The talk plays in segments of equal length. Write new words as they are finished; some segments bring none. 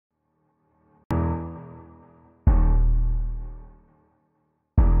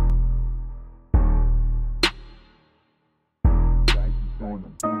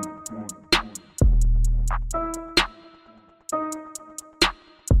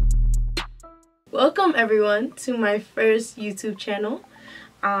Welcome everyone to my first YouTube channel.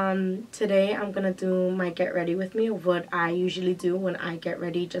 Today I'm gonna do my get ready with me, what I usually do when I get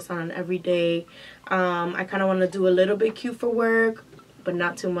ready just on an everyday. I kind of want to do a little bit cute for work, but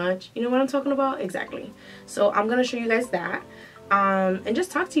not too much. You know what I'm talking about? Exactly. So I'm gonna show you guys that and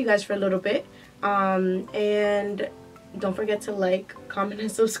just talk to you guys for a little bit. And don't forget to like, comment,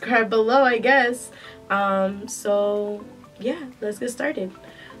 and subscribe below, I guess. So yeah, let's get started.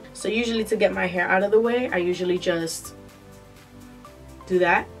 So usually to get my hair out of the way, I usually just do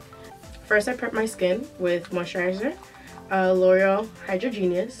that. First I prep my skin with moisturizer, L'Oreal Hydra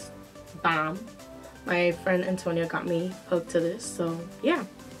Genius Bomb. My friend Antonia got me hooked to this, so yeah.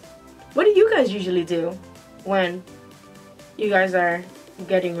 What do you guys usually do when you guys are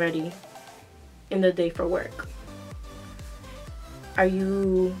getting ready in the day for work? Are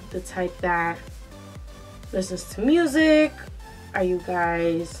you the type that listens to music? Are you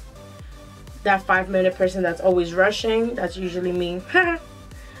guys that 5-minute person that's always rushing? That's usually me.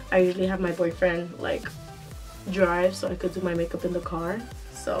 I usually have my boyfriend like drive so I could do my makeup in the car,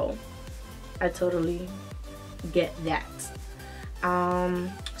 so I totally get that.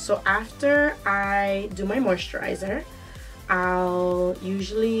 So after I do my moisturizer, I'll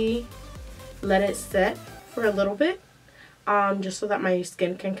usually let it set for a little bit, just so that my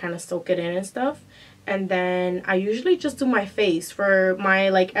skin can kind of soak it in and stuff. And then I usually just do my face for my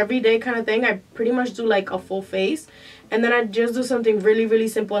like everyday kind of thing. I pretty much do like a full face, and then I just do something really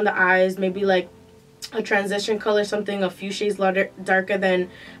simple in the eyes, maybe like a transition color, something a few shades darker than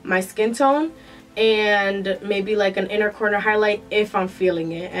my skin tone, and maybe like an inner corner highlight if I'm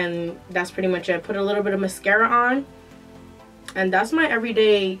feeling it. And that's pretty much it. Put a little bit of mascara on, and that's my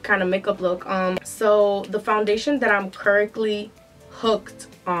everyday kind of makeup look. So the foundation that I'm currently hooked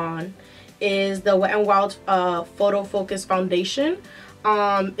on is the Wet n Wild Photofocus foundation.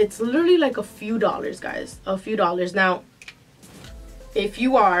 It's literally like a few dollars, guys, a few dollars. Now if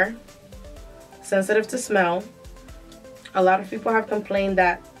you are sensitive to smell, a lot of people have complained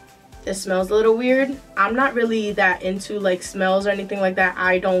that it smells a little weird. I'm not really that into like smells or anything like that.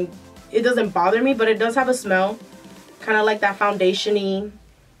 It doesn't bother me, but it does have a smell, kind of like that foundation-y,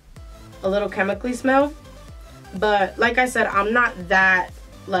 a little chemically smell. But like I said, I'm not that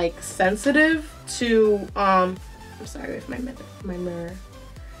like sensitive to I'm sorry if my mirror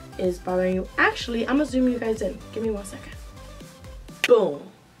is bothering you. Actually, I'm gonna zoom you guys in. Give me 1 second. Boom.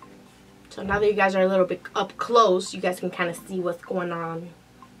 So now that you guys are a little bit up close, you guys can kind of see what's going on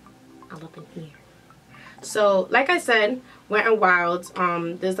all up in here. So like I said, Wet n Wild,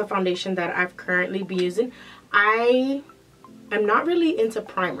 this is the foundation that I've currently been using. I am not really into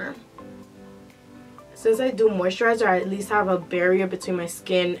primer. Since I do moisturizer, I at least have a barrier between my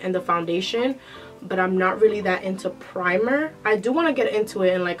skin and the foundation, but I'm not really that into primer. I do want to get into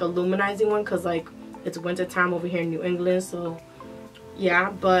it in like a luminizing one, because like it's winter time over here in New England, so yeah.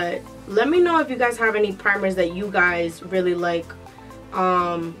 But let me know if you guys have any primers that you guys really like,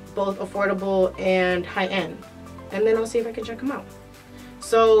 both affordable and high-end, and then I'll see if I can check them out.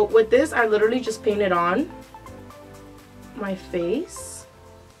 So with this, I literally just painted on my face.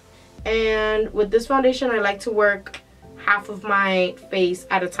 And with this foundation, I like to work half of my face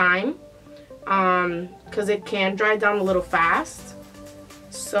at a time, because it can dry down a little fast.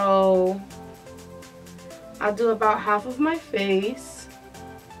 So I'll do about half of my face.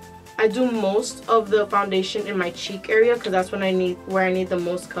 I do most of the foundation in my cheek area, because that's when where I need the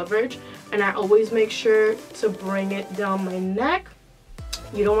most coverage. And I always make sure to bring it down my neck.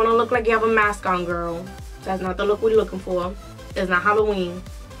 You don't want to look like you have a mask on, girl. That's not the look we're looking for. It's not Halloween,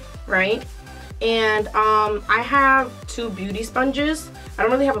 right? And I have 2 beauty sponges. I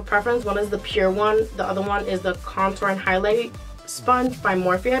don't really have a preference. One is the pure one, the other one is the contour and highlight sponge by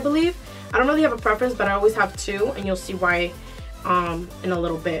Morphe, I believe. I don't really have a preference, but I always have 2, and you'll see why in a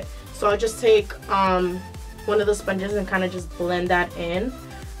little bit. So I'll just take one of the sponges and kind of just blend that in.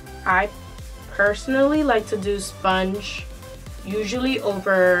 I personally like to do sponge usually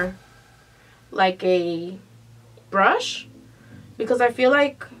over like a brush, because I feel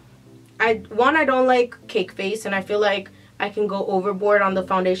like I don't like cake face, and I feel like I can go overboard on the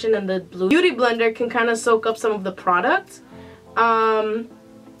foundation, and the beauty blender can kind of soak up some of the product.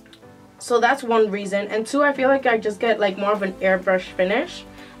 So that's one reason. And 2, I feel like I just get like more of an airbrush finish.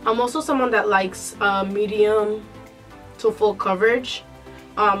 I'm also someone that likes medium to full coverage.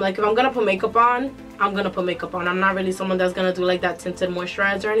 Like if I'm gonna put makeup on, I'm gonna put makeup on. I'm not really someone that's gonna do like that tinted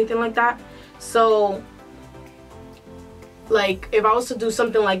moisturizer or anything like that. So like if I was to do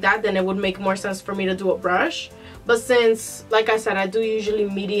something like that, then it would make more sense for me to do a brush. But since, like I said, I do usually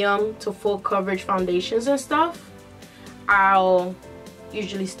medium to full coverage foundations and stuff, I'll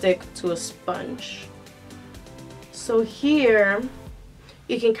usually stick to a sponge. So here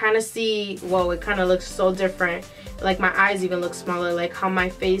you can kind of see, whoa, it kind of looks so different. Like my eyes even look smaller, like how my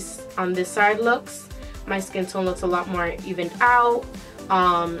face on this side looks. My skin tone looks a lot more evened out,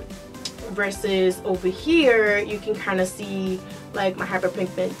 versus over here you can kind of see like my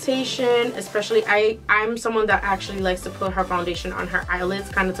hyperpigmentation. Especially I'm someone that actually likes to put her foundation on her eyelids,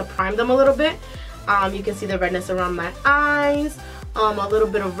 kind of to prime them a little bit. You can see the redness around my eyes, a little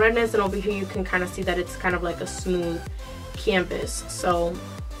bit of redness, and over here you can kind of see that it's kind of like a smooth canvas. So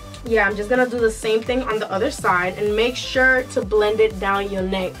yeah, I'm just gonna do the same thing on the other side, and make sure to blend it down your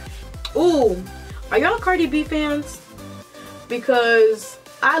neck. Ooh, are y'all Cardi B fans? Because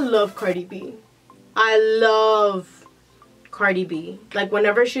I love Cardi B. I love Cardi B. Like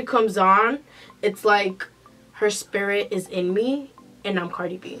whenever she comes on, it's like her spirit is in me and I'm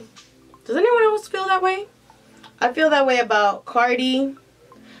Cardi B. Does anyone else feel that way? I feel that way about Cardi.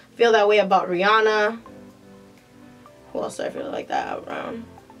 I feel that way about Rihanna. Who else do I feel like that around?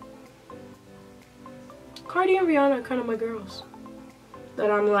 Cardi and Rihanna are kind of my girls. That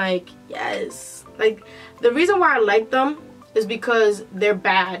I'm like, yes. Like, the reason why I like them is because they're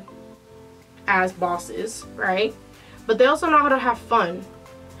bad as bosses, right? But they also know how to have fun.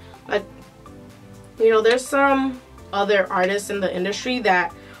 Like, you know, there's some other artists in the industry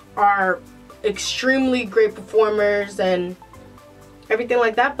that are extremely great performers and everything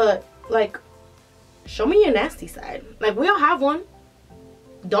like that, but like, show me your nasty side. Like, we all have one.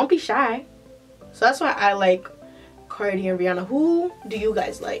 Don't be shy. So that's why I like Cardi and Rihanna. Who do you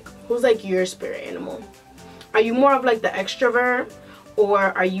guys like? Who's like your spirit animal? Are you more of like the extrovert, or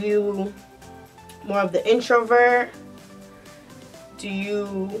are you more of the introvert? Do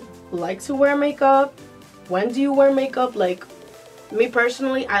you like to wear makeup? When do you wear makeup? Like, me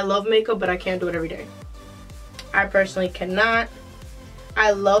personally, I love makeup, but I can't do it every day. I personally cannot.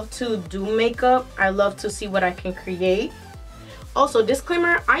 I love to do makeup. I love to see what I can create. Also,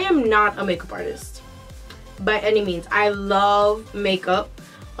 disclaimer, I am not a makeup artist by any means. I love makeup.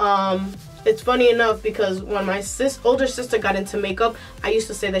 It's funny enough because when my older sister got into makeup, I used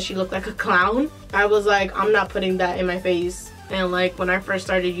to say that she looked like a clown. I was like, I'm not putting that in my face. And like when I first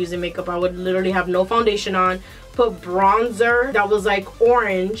started using makeup, I would literally have no foundation on, put bronzer that was like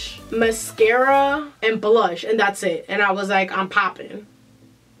orange, mascara, and blush, and that's it. And I was like, I'm popping.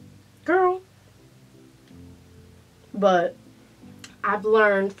 Girl. But I've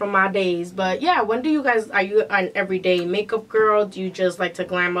learned from my days. But yeah, when do you guys, are you an everyday makeup girl? Do you just like to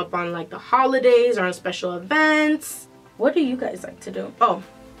glam up on like the holidays or on special events? What do you guys like to do? Oh,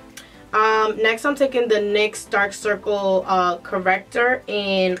 next I'm taking the NYX Dark Circle Corrector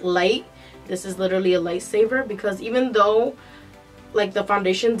in Light. This is literally a lifesaver because even though like the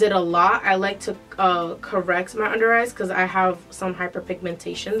foundation did a lot, I like to correct my under eyes because I have some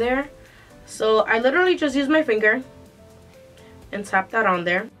hyperpigmentation there. So I literally just use my finger and tap that on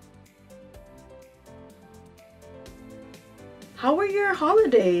there. How were your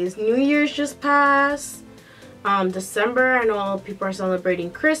holidays? New Year's just passed. December, I know people are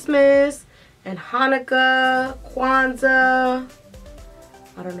celebrating Christmas and Hanukkah, Kwanzaa.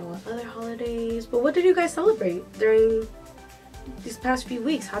 I don't know what other holidays, but what did you guys celebrate during these past few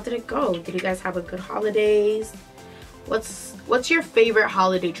weeks? How did it go? Did you guys have a good holidays? What's your favorite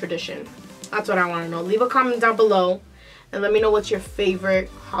holiday tradition? That's what I want to know. Leave a comment down below and let me know what's your favorite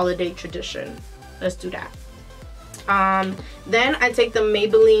holiday tradition. Let's do that. Then I take the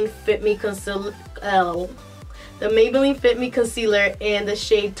Maybelline Fit Me Concealer, the Maybelline Fit Me Concealer in the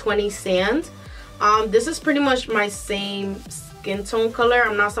shade 20 Sand. This is pretty much my same skin tone color.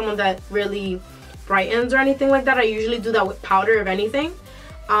 I'm not someone that really brightens or anything like that. I usually do that with powder, if anything.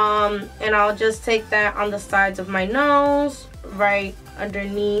 And I'll just take that on the sides of my nose, right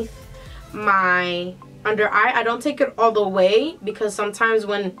underneath my under eye. I don't take it all the way because sometimes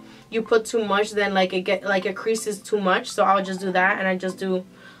when you put too much, then like it creases too much. So I'll just do that, and I just do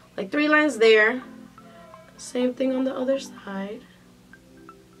like 3 lines there. Same thing on the other side.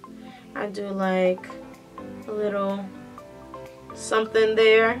 I do like a little something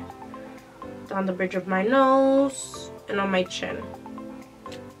there down the bridge of my nose and on my chin.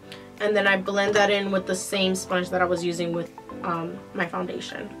 And then I blend that in with the same sponge that I was using with my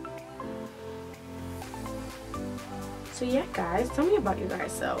foundation. So yeah, guys, tell me about you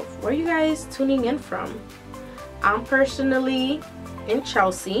guys self. Where are you guys tuning in from? I'm personally in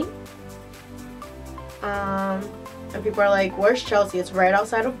Chelsea. And people are like, where's Chelsea? It's right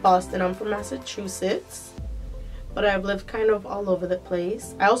outside of Boston. I'm from Massachusetts, but I've lived kind of all over the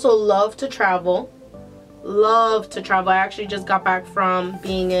place. I also love to travel. love to travel. I actually just got back from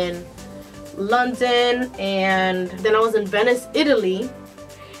being in London, and then I was in Venice, Italy,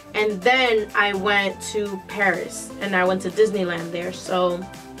 and then I went to Paris and I went to Disneyland there. So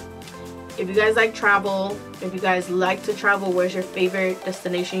if you guys like travel, if you guys like to travel, where's your favorite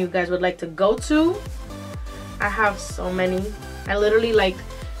destination you guys would like to go to? I have so many. I literally, like,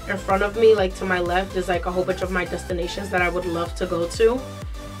 in front of me, like to my left, there's like a whole bunch of my destinations that I would love to go to.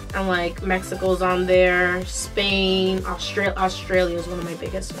 And like Mexico's on there, Spain, Australia is one of my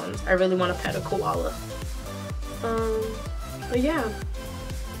biggest ones. I really want to pet a koala. But yeah,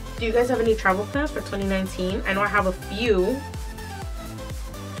 do you guys have any travel plans for 2019? I know I have a few.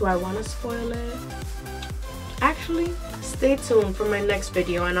 Do I want to spoil it? Actually, stay tuned for my next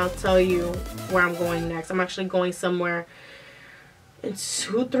video and I'll tell you where I'm going next. I'm actually going somewhere in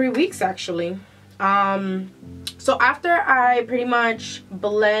 2-3 weeks actually. So after I pretty much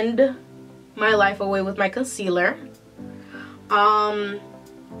blend my life away with my concealer,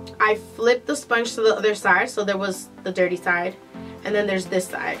 I flip the sponge to the other side. So there was the dirty side and then there's this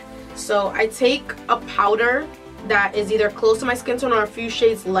side. So I take a powder that is either close to my skin tone or a few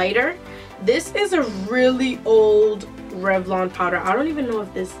shades lighter. This is a really old Revlon powder. I don't even know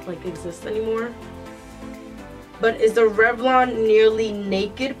if this like exists anymore, but it's the Revlon Nearly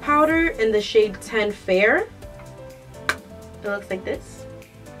Naked powder in the shade 10 Fair. It looks like this.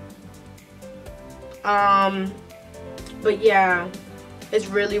 But yeah, it's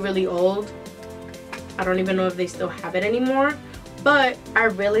really old. I don't even know if they still have it anymore, but I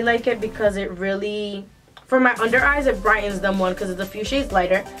really like it because it really, for my under eyes, it brightens them, one because it's a few shades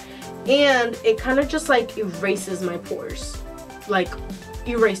lighter, and it kind of just like erases my pores, like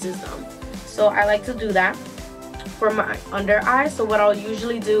erases them. So I like to do that for my under eyes. So what I'll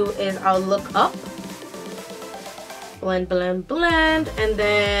usually do is I'll look up, blend, and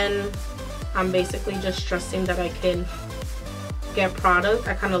then I'm basically just trusting that I can get product.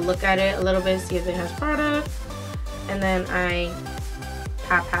 I kind of look at it a little bit, see if it has product, and then I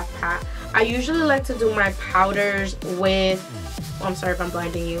pat. I usually like to do my powders with, oh, I'm sorry if I'm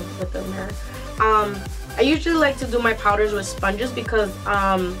blinding you with the mirror. I usually like to do my powders with sponges because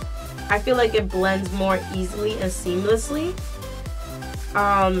I feel like it blends more easily and seamlessly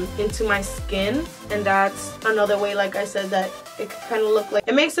into my skin, and that's another way, like I said, that it kind of look like,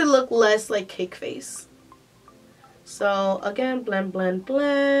 it makes it look less like cake face. So again,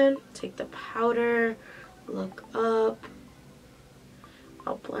 blend, take the powder, look up,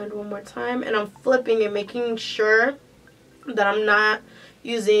 I'll blend one more time, and I'm flipping and making sure that I'm not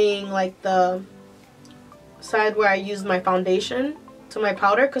using like the side where I use my foundation to my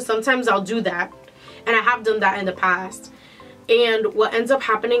powder, because sometimes I'll do that, and I have done that in the past. And what ends up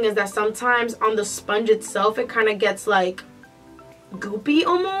happening is that sometimes on the sponge itself it kind of gets like goopy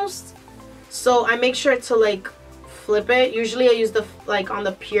almost. So I make sure to like flip it. Usually I use the, like on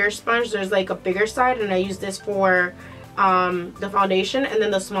the pure sponge, there's like a bigger side, and I use this for the foundation, and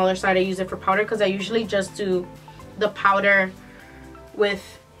then the smaller side I use it for powder, because I usually just do the powder with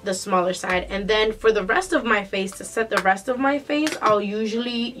the smaller side. And then for the rest of my face, to set the rest of my face, I'll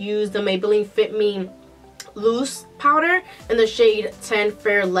usually use the Maybelline Fit Me Loose powder in the shade 10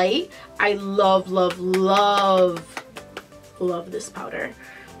 Fair Light. I love this powder.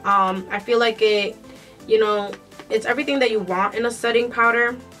 I feel like it, you know, it's everything that you want in a setting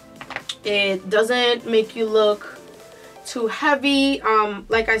powder. It doesn't make you look too heavy.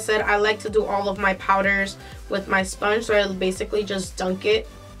 Like I said, I like to do all of my powders with my sponge, so I basically just dunk it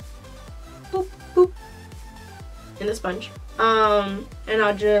boop boop in the sponge, and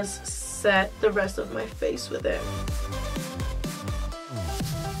I'll just set the rest of my face with it.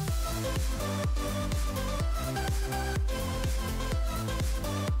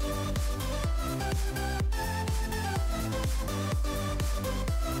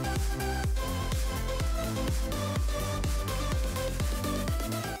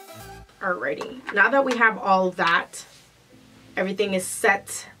 Alrighty, now that we have all that, everything is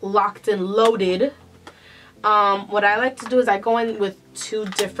set, locked and loaded, what I like to do is I go in with two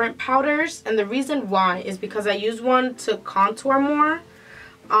different powders, and the reason why is because I use one to contour more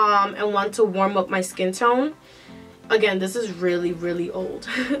and one to warm up my skin tone. Again, this is really old.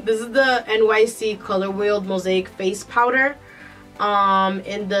 This is the NYC Color Wheel Mosaic Face Powder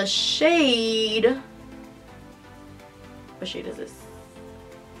in the shade, what shade is this?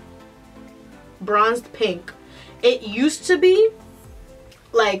 Bronzed pink. It used to be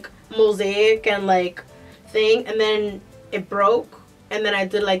like Mosaic and like thing, and then it broke, and then I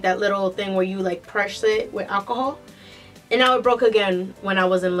did like that little thing where you like press it with alcohol, and now it broke again when I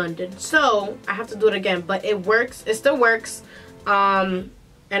was in London, so I have to do it again. But it works, it still works.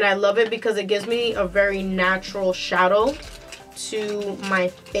 And I love it because it gives me a very natural shadow to my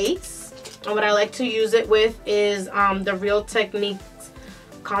face. And what I like to use it with is the Real Techniques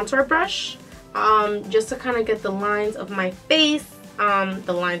contour brush, just to kind of get the lines of my face,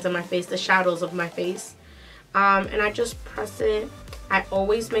 the shadows of my face. And I just press it. I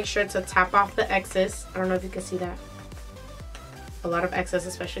always make sure to tap off the excess. I don't know if you can see that. A lot of excess,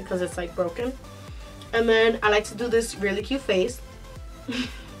 especially because it's like broken. And then I like to do this really cute face.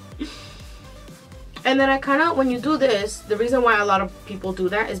 And then I kind of, when you do this, the reason why a lot of people do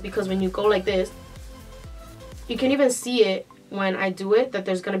that is because when you go like this, you can even see it when I do it, that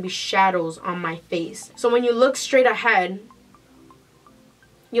there's going to be shadows on my face. So when you look straight ahead,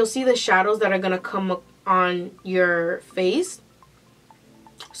 you'll see the shadows that are going to come on your face.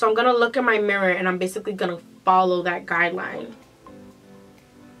 So I'm going to look in my mirror and I'm basically going to follow that guideline.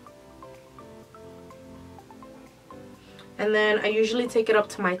 And then I usually take it up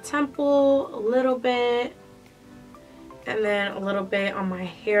to my temple a little bit. And then a little bit on my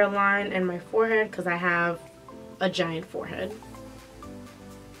hairline and my forehead because I have a giant forehead.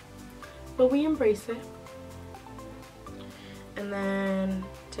 But we embrace it. And then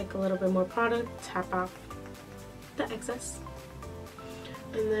take a little bit more product, tap off the excess.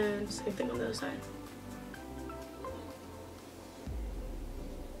 And then same thing on the other side.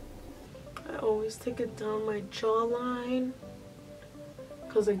 I always take it down my jawline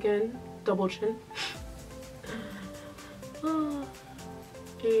because again, double chin.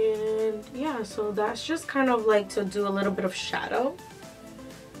 And yeah, so that's just kind of like to do a little bit of shadow,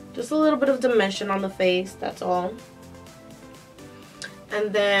 just a little bit of dimension on the face, that's all.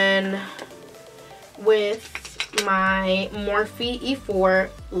 And then with my Morphe E4,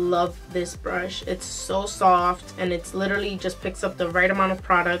 love this brush. It's so soft and it's literally just picks up the right amount of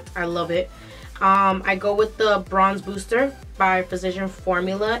product. I love it. I go with the Bronze Booster by Physician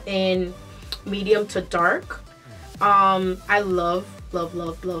Formula in medium to dark. I love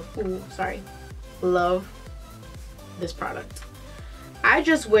this product. I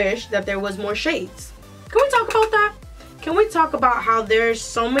just wish that there was more shades. Can we talk about that? Can we talk about how there's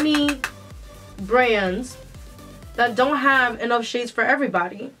so many brands that don't have enough shades for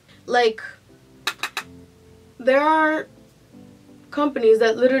everybody? Like, there are companies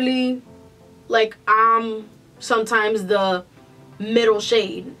that literally, like, I'm sometimes the middle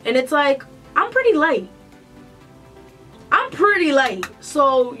shade, and it's like, I'm pretty light.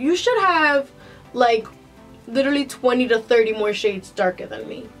 So you should have like literally 20 to 30 more shades darker than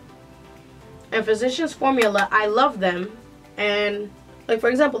me. And Physicians Formula, I love them. And like, for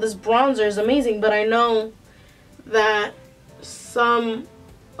example, this bronzer is amazing, but I know that some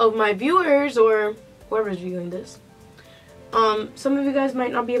of my viewers or whoever's viewing this, some of you guys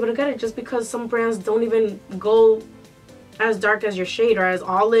might not be able to get it just because some brands don't even go as dark as your shade or as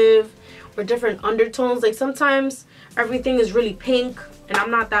olive or different undertones. Like sometimes everything is really pink and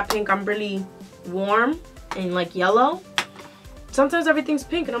I'm not that pink. I'm really warm and like yellow. Sometimes everything's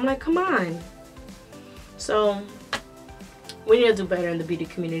pink and I'm like, come on. So we need to do better in the beauty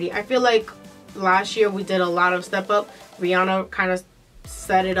community. I feel like last year we did a lot of step up. Rihanna kind of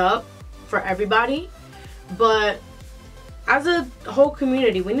set it up for everybody, but as a whole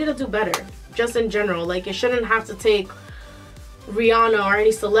community we need to do better, just in general. Like, it shouldn't have to take Rihanna or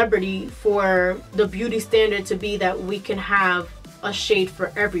any celebrity for the beauty standard to be that we can have a shade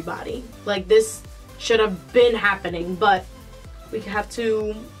for everybody. Like, this should have been happening, but we have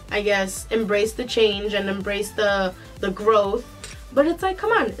to, I guess, embrace the change and embrace the growth. But it's like,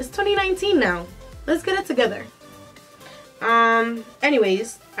 come on, it's 2019 now, let's get it together.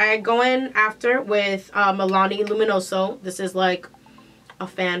 Anyways, I go in after with Milani Luminoso. This is like a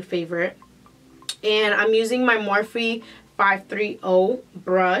fan favorite, and I'm using my Morphe 530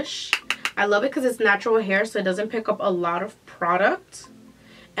 brush. I love it because it's natural hair, so it doesn't pick up a lot of product.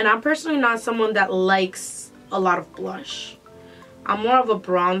 And I'm personally not someone that likes a lot of blush. I'm more of a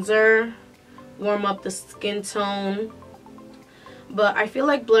bronzer, warm up the skin tone. But I feel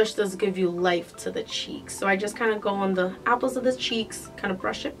like blush does give you life to the cheeks. So I just kind of go on the apples of the cheeks, kind of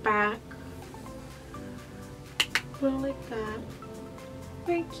brush it back. Like that.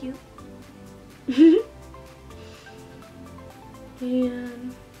 Very cute.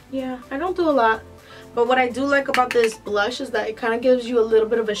 And yeah, I don't do a lot. But what I do like about this blush is that it kind of gives you a little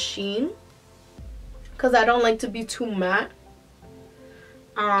bit of a sheen, because I don't like to be too matte.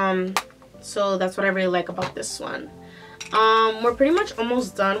 So that's what I really like about this one. We're pretty much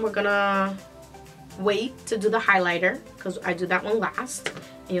almost done. We're gonna wait to do the highlighter because I do that one last,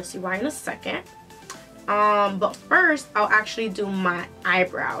 and you'll see why in a second. But first I'll actually do my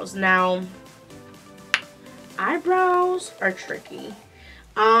eyebrows. Now, eyebrows are tricky.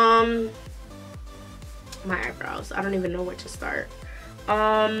 My eyebrows. I don't even know where to start.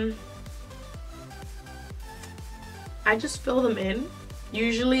 I just fill them in.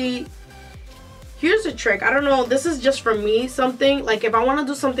 Usually, here's a trick. I don't know. This is just for me something. Like if I want to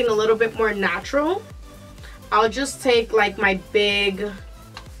do something a little bit more natural, I'll just take like my big,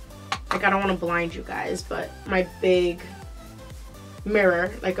 like I don't want to blind you guys, but my big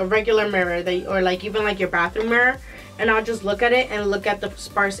mirror, like a regular mirror, or like even like your bathroom mirror, and I'll just look at it and look at the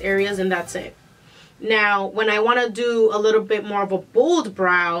sparse areas, and that's it. Now, when I want to do a little bit more of a bold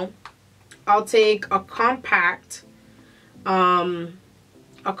brow, I'll take a compact mirror.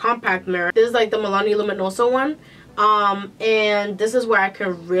 This is like the Milani Luminoso one. And this is where I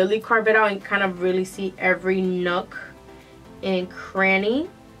can really carve it out and kind of really see every nook and cranny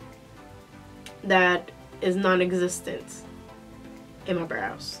that is non-existent in my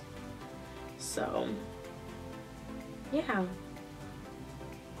brows. So, yeah.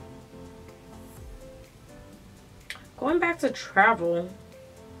 Going back to travel,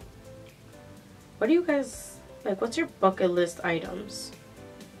 what do you guys, like, what's your bucket list items?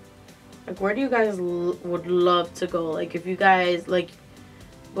 Like, where do you guys would love to go? Like, if you guys, like,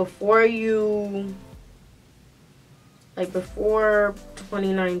 before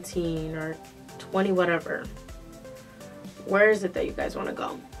 2019 or 20 whatever, where is it that you guys want to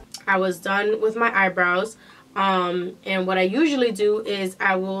go? I was done with my eyebrows. And what I usually do is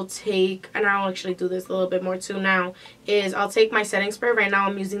I will take, and I'll actually do this a little bit more too now, is I'll take my setting spray. Right now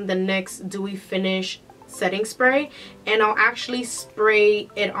I'm using the NYX Dewy Finish setting spray, and I'll actually spray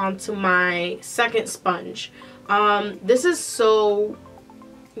it onto my second sponge. This is so,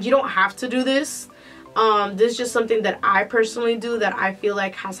 you don't have to do this. This is just something that I personally do that I feel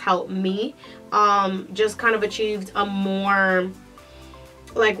like has helped me just kind of achieved a more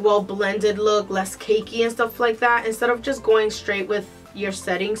like well blended look, less cakey and stuff like that, instead of just going straight with your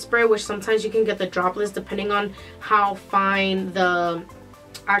setting spray, which sometimes you can get the droplets depending on how fine the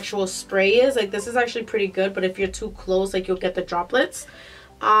actual spray is. Like this is actually pretty good, but if you're too close, like you'll get the droplets.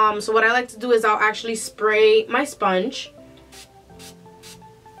 So what I like to do is I'll actually spray my sponge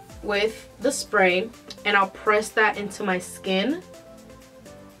with the spray, and I'll press that into my skin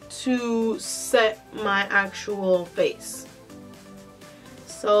to set my actual face.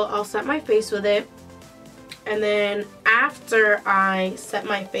 So I'll set my face with it, and then after I set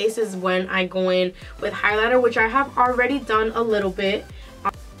my face is when I go in with highlighter, which I have already done a little bit.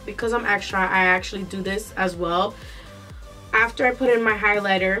 Because I'm extra, I actually do this as well. After I put in my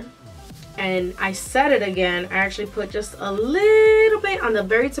highlighter and I set it again, I actually put just a little bit on the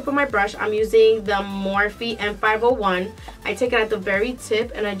very tip of my brush. I'm using the Morphe M501. I take it at the very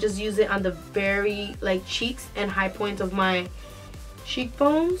tip and I just use it on the very like cheeks and high point of my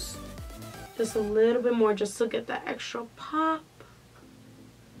cheekbones. Just a little bit more, just to get that extra pop.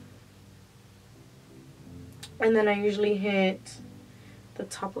 And then I usually hit the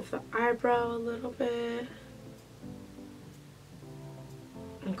top of the eyebrow a little bit.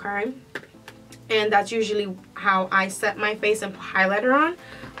 Okay, and that's usually how I set my face and put highlighter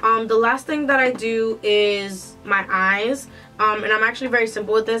on. The last thing that I do is my eyes, and I'm actually very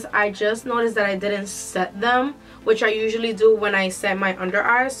simple with this. I just noticed that I didn't set them, which I usually do when I set my under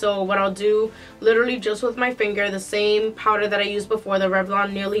eyes. So what I'll do, literally just with my finger, the same powder that I used before, the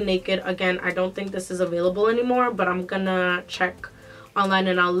Revlon Nearly Naked. Again, I don't think this is available anymore, but I'm gonna check online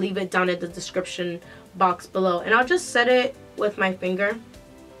and I'll leave it down in the description box below. And I'll just set it with my finger.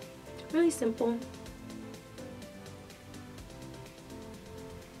 Really simple.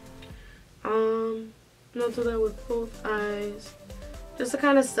 I'll do that with both eyes, just to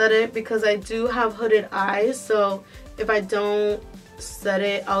kind of set it, because I do have hooded eyes, so if I don't set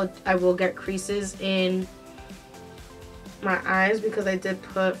it, I will get creases in my eyes because I did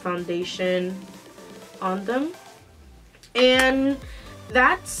put foundation on them. And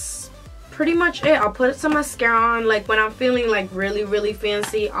that's pretty much it. I'll put some mascara on, like when I'm feeling like really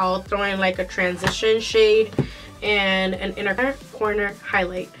fancy, I'll throw in like a transition shade and an inner corner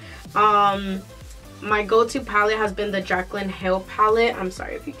highlight. My go-to palette has been the Jaclyn Hill palette. I'm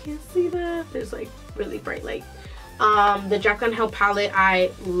sorry if you can't see that, there's like really bright light. The Jaclyn Hill palette, I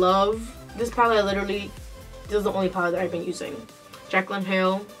love this palette. I literally, this is the only palette that I've been using. Jaclyn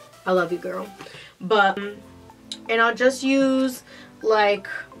Hill, I love you, girl. But and I'll just use like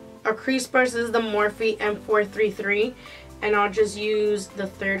a crease brush. This is the Morphe M433, and I'll just use the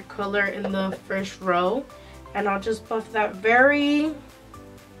third color in the first row, and I'll just buff that very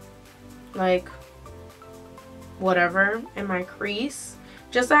like whatever in my crease,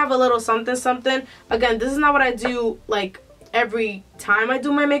 just to have a little something something. Again, this is not what I do like every time I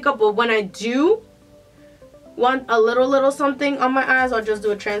do my makeup, but when I do, want a little something on my eyes, I'll just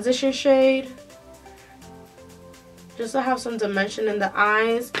do a transition shade just to have some dimension in the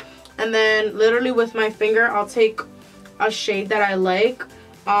eyes. And then literally with my finger, I'll take a shade that I like.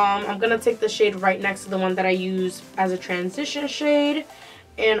 I'm gonna take the shade right next to the one that I use as a transition shade,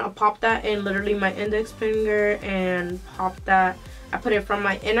 and I'll pop that in literally my index finger and pop that. I put it from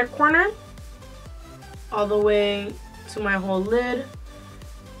my inner corner all the way to my whole lid.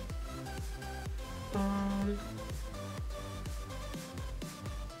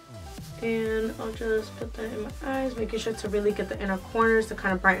 And I'll just put that in my eyes, making sure to really get the inner corners to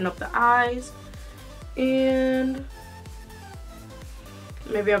kind of brighten up the eyes. And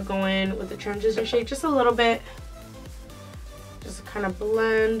maybe I'll go in with the transition shade just a little bit, just to kind of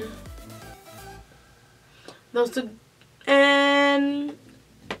blend those two, and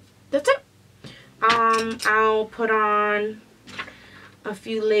that's it. I'll put on a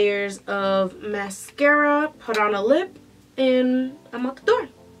few layers of mascara, put on a lip, and I'm out the door.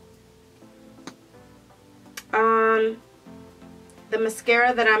 The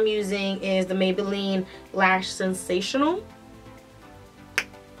mascara that I'm using is the Maybelline Lash Sensational.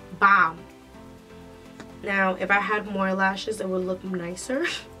 Bomb. Now, if I had more lashes, it would look nicer.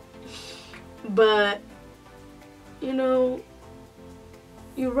 But, you know,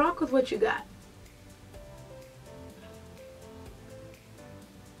 you rock with what you got.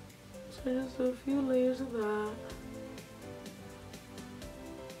 So just a few layers of that.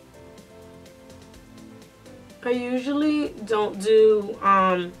 I usually don't do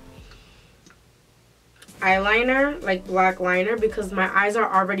eyeliner, like black liner, because my eyes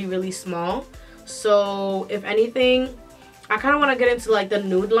are already really small. So if anything, I kind of want to get into like the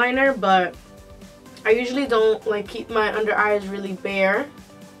nude liner, but I usually don't like keep my under eyes really bare.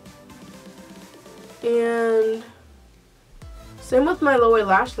 And same with my lower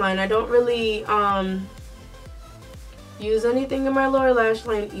lash line. I don't really use anything in my lower lash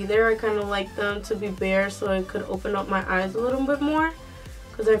line either. I kind of like them to be bare so I could open up my eyes a little bit more,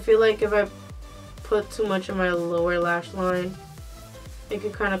 because I feel like if I put too much in my lower lash line, it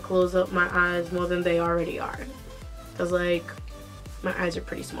could kind of close up my eyes more than they already are, because like my eyes are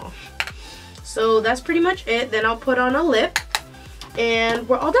pretty small. So that's pretty much it. Then I'll put on a lip and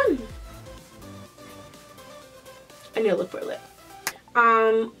we're all done. I need to look for a lip.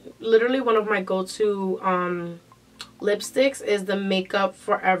 Literally one of my go-to lipsticks is the Makeup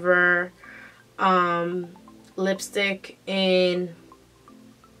Forever lipstick in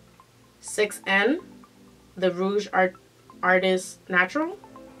 6N, the Rouge Artist Natural.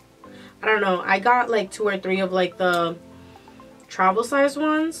 I don't know, I got like 2 or 3 of like the travel size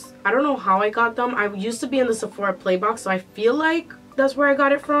ones. I don't know how I got them. I used to be in the Sephora Playbox, so I feel like that's where I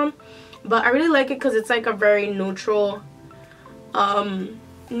got it from. But I really like it because it's like a very neutral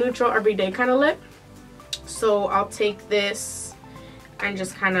everyday kind of lip. So I'll take this and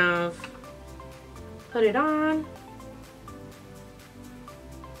just kind of put it on.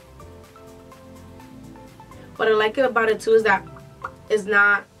 What I like about it too is that it's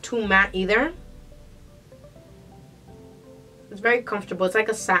not too matte either. It's very comfortable. It's like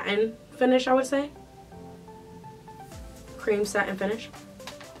a satin finish, I would say. Cream satin finish.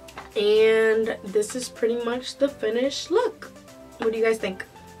 And this is pretty much the finished look. What do you guys think?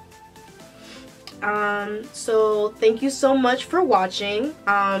 So thank you so much for watching.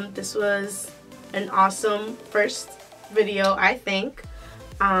 This was an awesome first video, I think.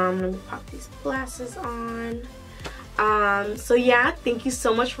 Let me pop these glasses on. So yeah, thank you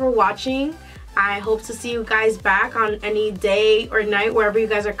so much for watching. I hope to see you guys back on any day or night, wherever you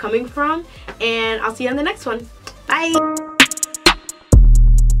guys are coming from, and I'll see you on the next one. Bye.